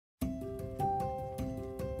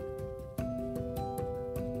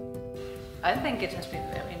I think it has been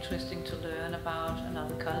very interesting to learn about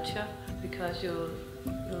another culture, because you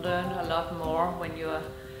learn a lot more when you are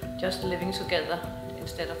just living together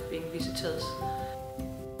instead of being visitors.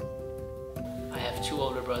 I have two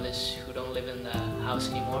older brothers who don't live in the house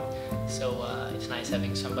anymore, so it's nice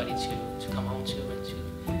having somebody to come home to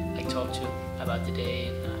and to talk to about the day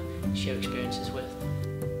and share experiences with.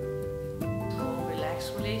 So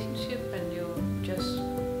relaxed relationship, and you just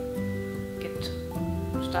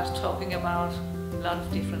start talking about a lot of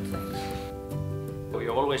different things. We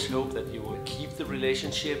always hope that you will keep the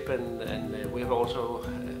relationship, and we have also,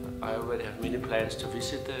 I already have many plans to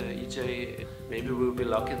visit EJ. Maybe we'll be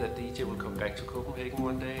lucky that EJ will come back to Copenhagen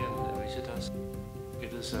one day and visit us.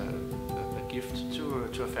 It is a gift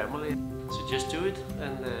to a family. So just do it,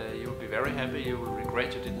 and you'll be very happy. You will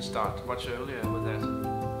regret you didn't start much earlier with that.